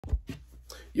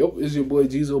Yo, it's your boy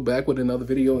Geezo back with another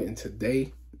video, and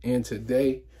today, one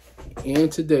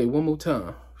more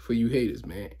time for you haters,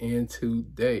 man. And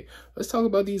today, let's talk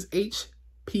about these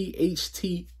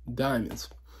HPHT diamonds.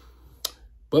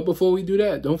 But before we do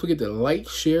that, don't forget to like,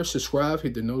 share, subscribe,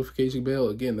 hit the notification bell.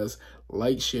 Again, that's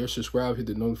like, share, subscribe, hit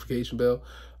the notification bell.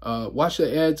 Watch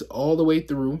the ads all the way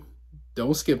through.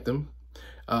 Don't skip them.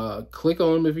 Click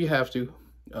on them if you have to.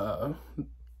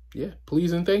 Yeah,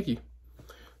 please and thank you.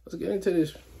 Let's get into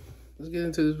this. Let's get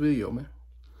into this video, man.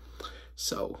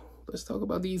 So let's talk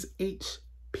about these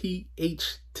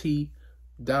HPHT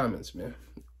diamonds, man.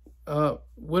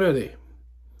 What are they?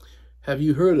 Have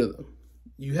you heard of them?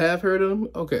 You have heard of them?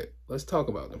 Okay, let's talk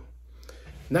about them.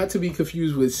 Not to be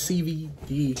confused with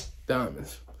CVD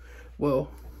diamonds. Well,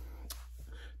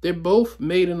 they're both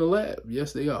made in the lab.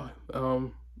 Yes, they are.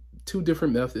 Two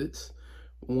different methods.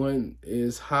 One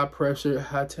is high pressure,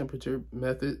 high temperature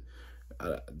method.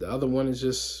 The other one is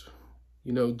just,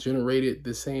 generated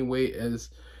the same way as,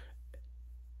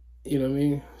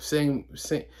 Same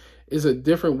is a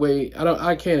different way.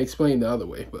 I can't explain the other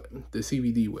way, but the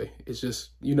CVD way, it's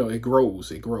just, it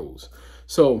grows.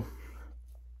 So,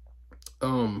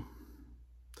 at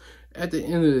the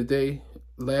end of the day,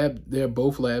 they're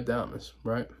both lab diamonds,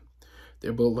 right?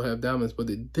 They're both lab diamonds, but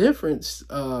the difference,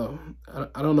 I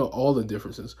don't know all the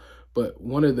differences, but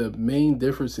one of the main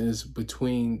differences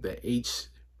between the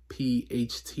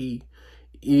HPHT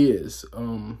is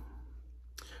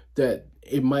that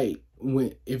it might,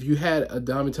 if you had a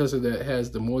diamond tester that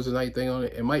has the Moissanite thing on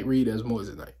it, it might read as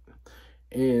Moissanite.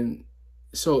 And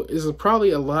so it's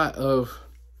probably a lot.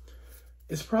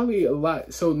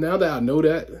 So now that I know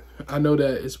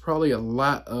that it's probably a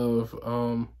lot of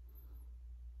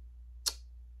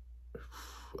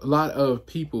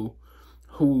people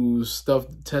whose stuff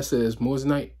tested as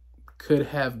Moissanite could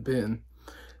have been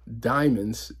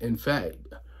diamonds, in fact,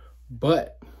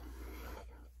 but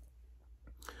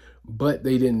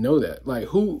they didn't know that. Like,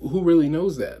 who really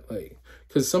knows that? Like,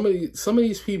 because some of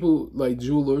these people, like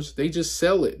jewelers, they just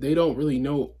sell it. They don't really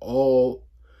know all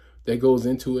that goes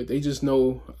into it. They just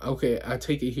know, okay, I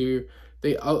take it here.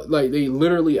 They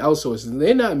literally outsource it.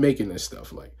 They're not making this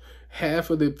stuff. Like,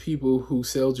 half of the people who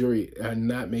sell jewelry are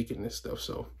not making this stuff,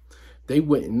 so they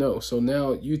wouldn't know. So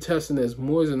now you testing as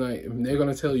Moissanite, and they're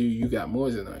gonna tell you you got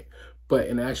Moissanite, but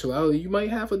in actuality, you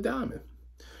might have a diamond.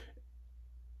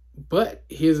 But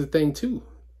here's the thing too: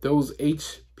 those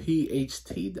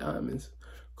HPHT diamonds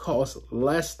cost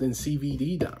less than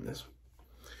CVD diamonds.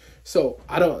 So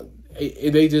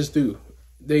they just do.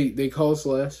 They cost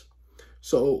less.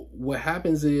 So what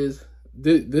happens is,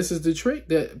 this is the trick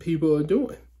that people are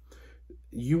doing.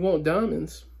 You want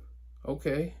diamonds,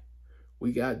 okay?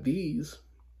 We got these.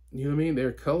 You know what I mean?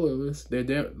 They're colorless.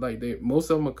 Most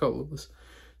of them are colorless.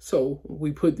 So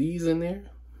we put these in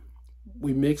there.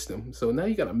 We mix them. So now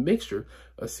you got a mixture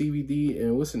of CVD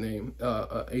and what's the name?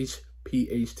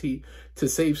 HPHT to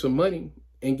save some money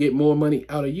and get more money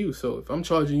out of you. So if I'm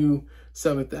charging you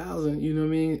 $7,000, you know what I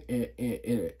mean,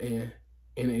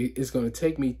 and it's going to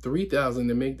take me $3,000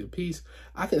 to make the piece,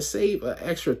 I can save an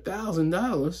extra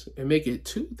 $1,000 and make it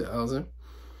 $2,000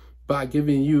 by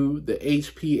giving you the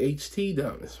HPHT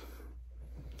diamonds.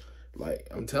 Like,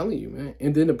 I'm telling you, man.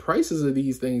 And then the prices of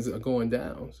these things are going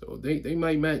down, so they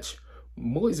might match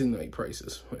Moissanite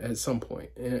prices at some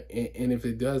point. And if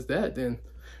it does that, then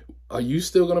are you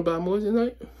still going to buy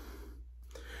Moissanite?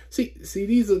 See,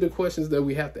 these are the questions that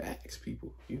we have to ask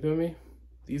people. You know what I mean?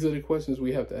 These are the questions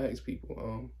we have to ask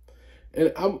people.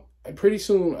 And I'm pretty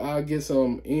soon I'll get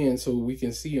some in so we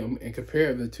can see them and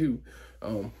compare the two.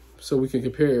 So we can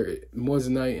compare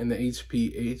Moissanite and the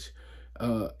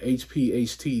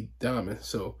HPHT diamond.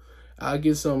 So I'll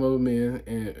get some of them in,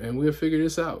 and we'll figure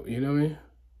this out. You know what I mean?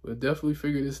 We'll definitely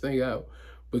figure this thing out,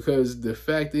 because the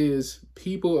fact is,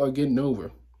 people are getting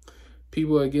over.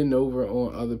 People are getting over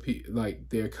on other people, like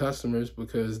their customers,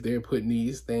 because they're putting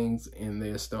these things in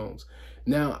their stones.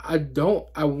 Now, I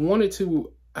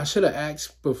should have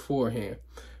asked beforehand.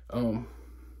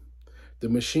 The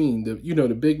machine, the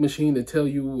big machine to tell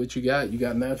you what you got. You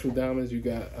got natural diamonds, you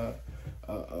got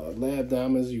lab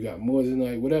diamonds, you got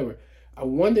Moissanite, whatever. I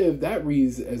wonder if that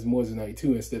reads as Moissanite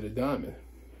too instead of diamond.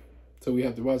 So we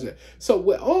have to watch that. So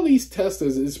with all these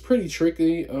testers, it's pretty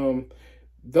tricky.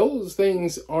 Those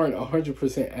things aren't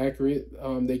 100% accurate.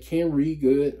 They can read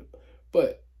good,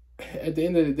 but at the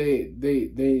end of the day,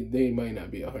 they might not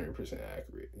be 100%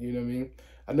 accurate. You know what I mean?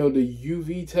 I know the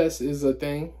UV test is a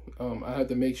thing. I have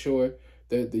to make sure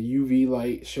that the UV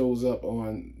light shows up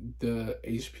on the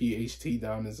HPHT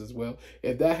diamonds as well.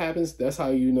 If that happens, that's how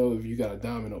you know if you got a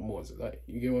diamond or Moissanite.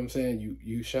 You get what I'm saying?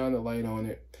 You shine the light on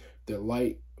it. The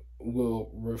light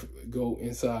will go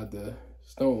inside the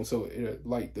stone, so it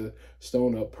light the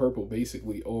stone up purple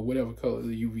basically, or whatever color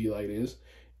the UV light is,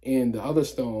 and the other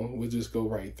stone will just go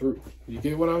right through. You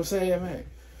get what I'm saying, man?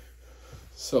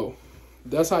 So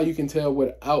that's how you can tell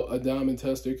without a diamond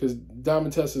tester, because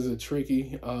diamond testers are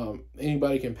tricky.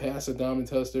 Anybody can pass a diamond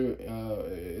tester.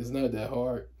 It's not that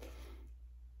hard.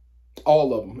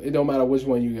 All of them. It don't matter which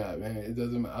one you got, man. It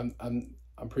doesn't.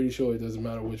 I'm pretty sure it doesn't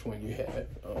matter which one you have.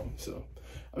 So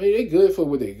I mean, they're good for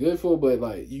what they're good for, but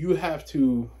like you have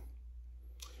to,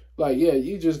 like, yeah,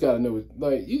 you just gotta know,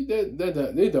 like,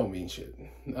 they don't mean shit.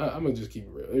 I'm gonna just keep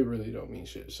it real. It really don't mean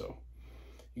shit. So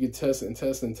you can test and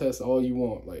test and test all you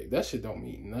want. Like, that shit don't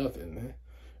mean nothing, man.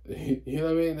 You know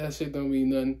what I mean? That shit don't mean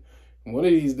nothing. One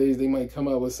of these days, they might come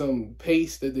out with some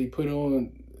paste that they put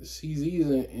on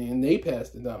CZs and they pass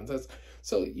the diamond test.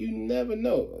 So you never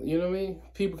know. You know what I mean?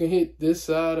 People can hit this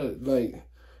side of, like,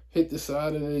 hit the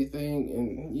side of anything,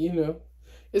 and, you know,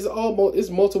 it's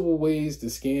multiple ways to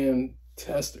scam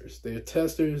testers. They're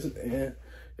testers, and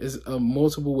it's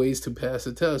multiple ways to pass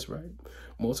a test, right?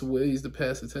 Multiple ways to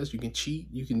pass a test. You can cheat,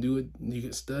 you can do it, you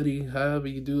can study, however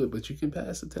you do it, but you can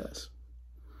pass the test.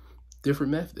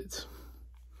 Different methods.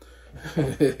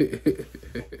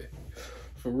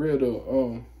 For real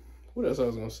though, what else I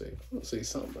was gonna say? I was gonna say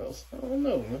something else. I don't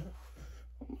know, man.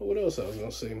 I don't know what else I was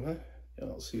gonna say, man.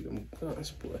 Y'all see them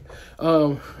guns, boy.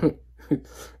 I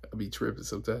be tripping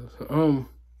sometimes.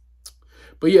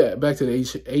 But yeah, back to the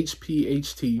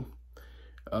HPHT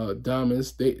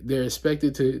diamonds. They're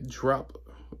expected to drop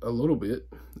a little bit,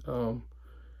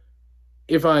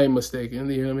 if I ain't mistaken.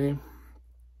 You know what I mean?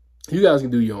 You guys can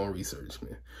do your own research,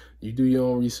 man. You do your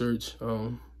own research.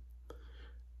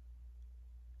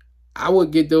 I would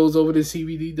get those over the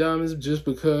CVD diamonds just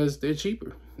because they're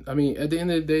cheaper. I mean, at the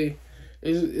end of the day,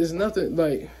 it's nothing,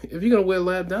 like, if you're going to wear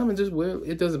lab diamonds, just wear it.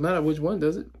 It doesn't matter which one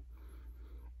does it.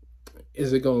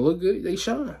 Is it going to look good? They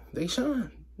shine. They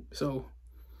shine. So,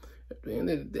 at the end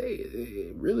of the day,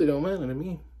 it really don't matter to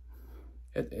me.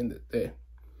 At the end of the day.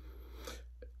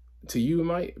 To you, it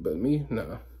might, but me,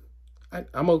 nah.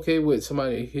 I'm okay with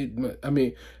somebody hitting, I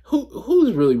mean,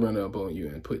 who's really running up on you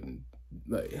and putting,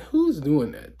 like, who's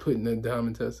doing that? Putting a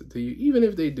diamond tester to you? Even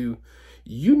if they do,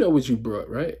 you know what you brought,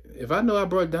 right? If I know I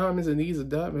brought diamonds and these are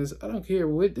diamonds, I don't care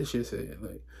what this shit said.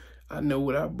 Like, I know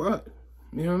what I brought.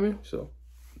 You know what I mean? So,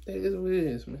 it is what it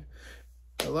is, man.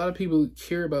 A lot of people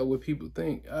care about what people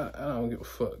think. I don't give a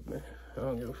fuck, man. I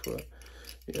don't give a fuck.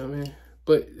 You know what I mean?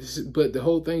 But the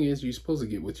whole thing is you're supposed to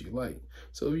get what you like.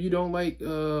 So if you don't like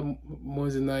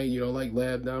Moissanite, you don't like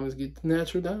lab diamonds, get the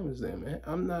natural diamonds then, man.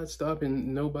 I'm not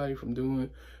stopping nobody from doing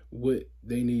what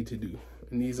they need to do.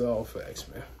 And these are all facts,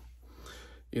 man.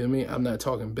 You know what I mean? I'm not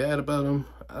talking bad about them.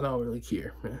 I don't really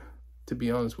care, man. To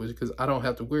be honest with you, because I don't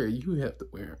have to wear it. You have to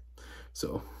wear it.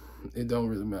 So it don't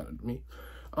really matter to me.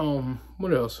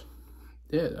 What else?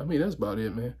 Yeah, I mean, that's about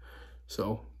it, man.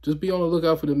 So just be on the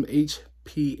lookout for them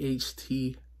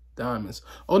HPHT diamonds.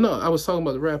 Oh no, I was talking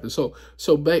about the rappers.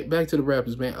 So back to the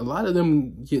rappers, man. A lot of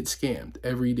them get scammed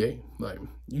every day. Like,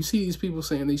 you see these people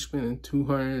saying they spending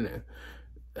 $260,000,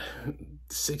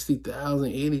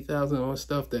 $80,000 on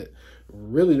stuff that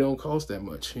really don't cost that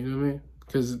much. You know what I mean?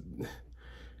 Because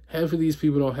half of these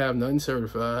people don't have nothing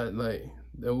certified. Like,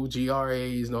 no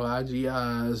GRAs, no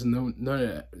IGIs, none of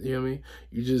that. You know what I mean?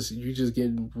 You just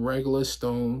get regular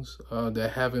stones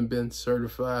that haven't been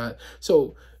certified.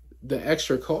 So the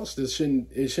extra cost, it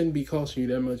shouldn't be costing you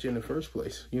that much in the first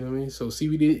place. You know what I mean? So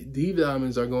CVD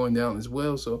diamonds are going down as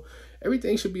well. So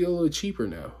everything should be a little cheaper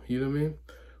now. You know what I mean?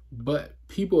 But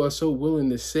people are so willing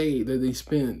to say that they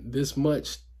spend this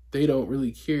much, they don't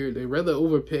really care. They rather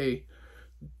overpay.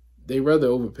 They rather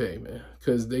overpay, man,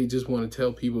 because they just want to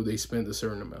tell people they spend a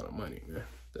certain amount of money, man.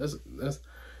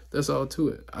 That's all to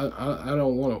it. I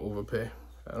don't want to overpay.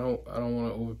 I don't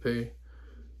want to overpay.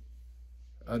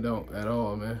 I don't at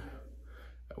all, man.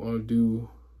 I want to do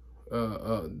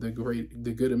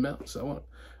the good amounts. I want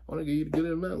to give you the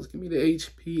good amounts. Give me the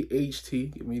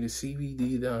HPHT. Give me the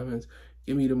CVD diamonds.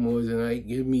 Give me the Moissanite.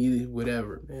 Give me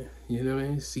whatever, man. You know what I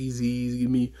mean? CZs. Give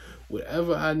me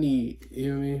whatever I need, you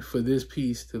know what I mean, for this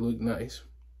piece to look nice.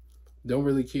 Don't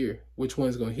really care which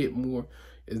one's going to hit more.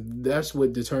 That's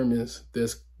what determines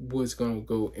what's going to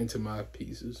go into my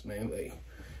pieces, man. Like,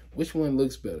 which one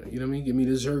looks better? You know what I mean? Give me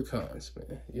the zircons,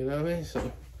 man. You know what I mean?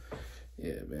 So,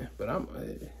 yeah, man. But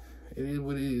it is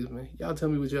what it is, man. Y'all tell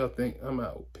me what y'all think. I'm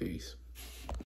out. Peace.